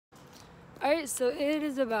Alright, so it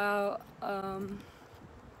is about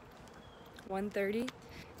 1:30.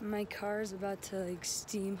 My car is about to like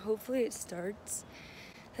steam. Hopefully it starts.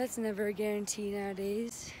 That's never a guarantee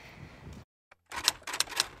nowadays.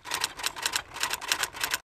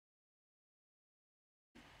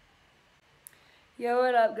 Yo,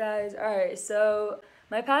 what up guys? Alright, so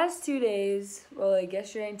my past 2 days, well like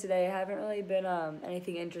yesterday and today, haven't really been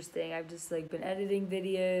anything interesting. I've just like been editing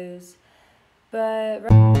videos. But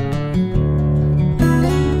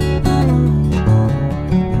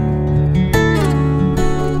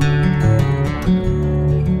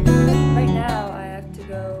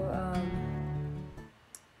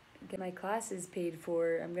get my classes paid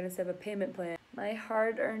for. I'm gonna set up a payment plan. My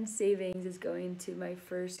hard-earned savings is going to my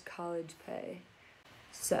first college pay.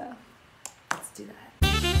 So, let's do that.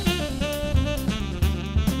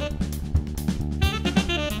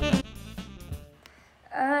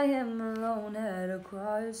 I am alone at a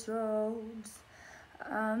crossroads.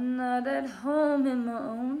 I'm not at home in my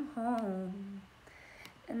own home.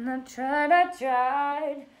 And I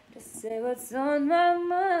tried to say what's on my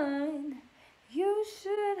mind. You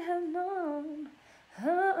should have known.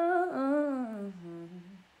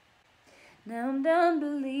 Now I'm done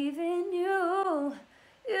believing you.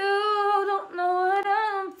 You don't know what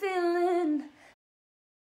I'm feeling.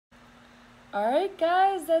 Alright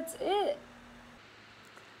guys, that's it.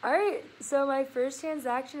 Alright, so my first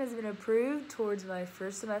transaction has been approved towards my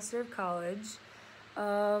first semester of college.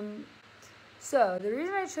 So the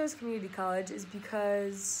reason I chose community college is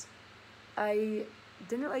because I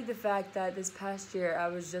didn't like the fact that this past year I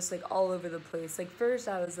was just like all over the place. Like first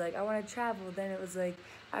I was like, I want to travel. Then it was like,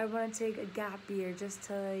 I want to take a gap year just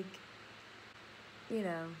to like, you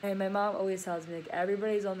know. And my mom always tells me like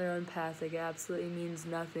everybody's on their own path. Like it absolutely means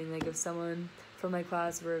nothing. Like if someone from my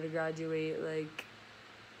class were to graduate like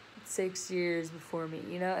 6 years before me,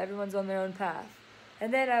 you know, everyone's on their own path.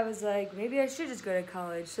 And then I was like, maybe I should just go to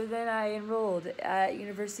college. So then I enrolled at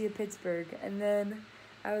University of Pittsburgh. And then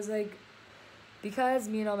I was like, because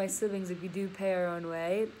me and all my siblings, like, we do pay our own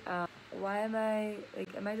way, why am I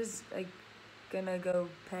just, like, gonna go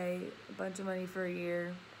pay a bunch of money for a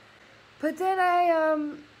year? But then I,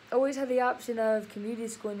 always had the option of community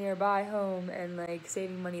school nearby home and, like,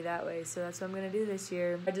 saving money that way, so that's what I'm gonna do this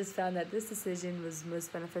year. I just found that this decision was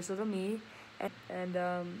most beneficial to me, and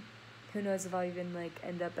who knows if I'll even, like,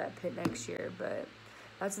 end up at Pitt next year, but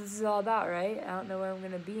that's what this is all about, right? I don't know where I'm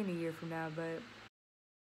gonna be in a year from now, but...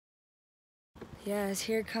 Yes,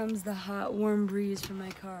 here comes the hot, warm breeze from my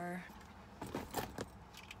car.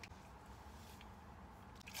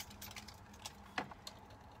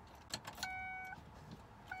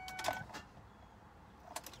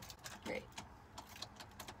 Great.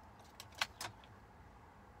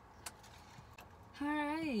 All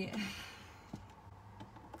right.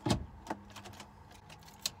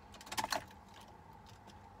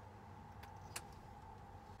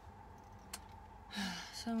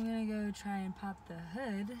 So I'm gonna go try and pop the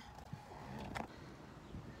hood.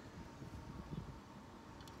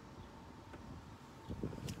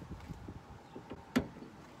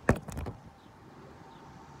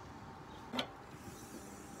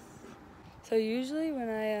 So usually when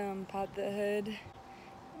I pop the hood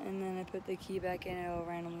and then I put the key back in, it'll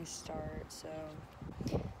randomly start. So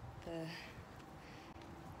the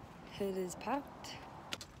hood is popped.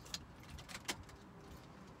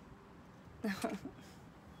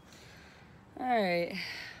 Alright.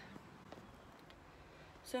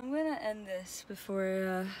 So I'm gonna end this before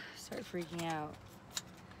I start freaking out.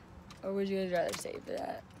 Or would you guys rather save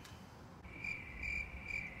that?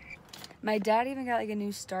 My dad even got like a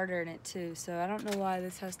new starter in it too, so I don't know why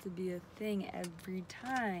this has to be a thing every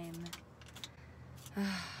time.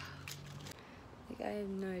 Like I have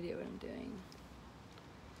no idea what I'm doing.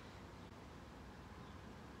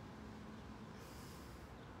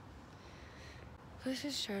 Let's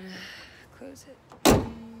just try to close it.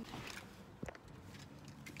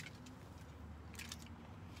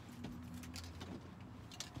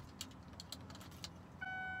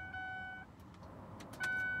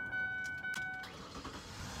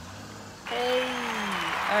 Hey!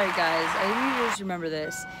 Alright guys, I need you to just remember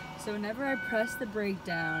this. So whenever I press the brake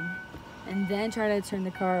down and then try to turn the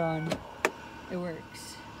car on, it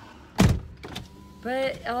works.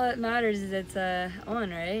 But all that matters is it's on,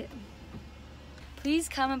 right? Please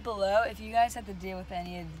comment below if you guys have to deal with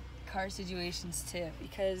any of the car situations too,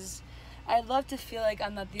 because I'd love to feel like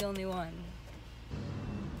I'm not the only one.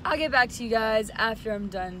 I'll get back to you guys after I'm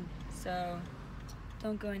done, so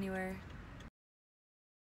don't go anywhere.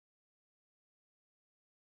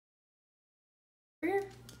 Here.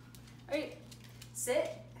 Alright,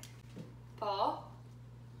 sit, paw,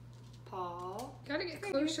 paw.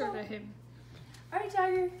 closer to him. All right,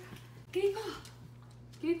 Tiger. Give me paw.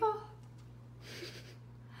 Give me paw.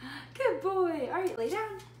 Good boy. All right, lay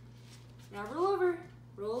down. Now roll over.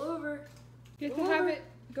 Roll over. You have to have it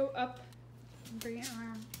go up and bring it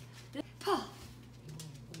around. Paw.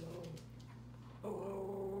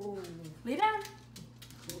 Oh. Lay down.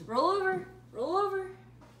 Roll over. Roll over.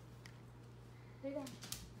 Lay down.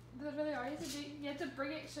 That's really hard. You have to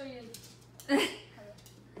bring it so you.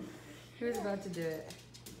 He was about to do it.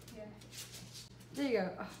 Yeah. There you go.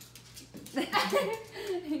 Oh.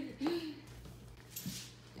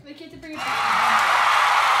 We get to bring it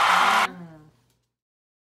back.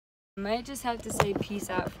 Might just have to say peace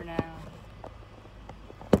out for now.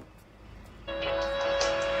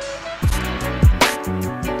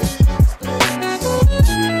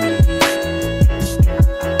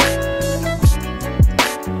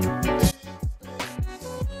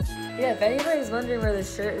 Yeah, if anybody's wondering where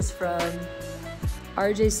this shirt is from,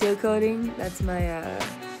 RJ Seal Coating, that's my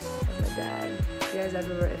dad.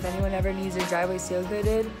 If anyone ever needs their driveway seal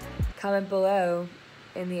coated, comment below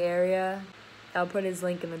in the area. I'll put his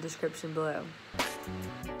link in the description below.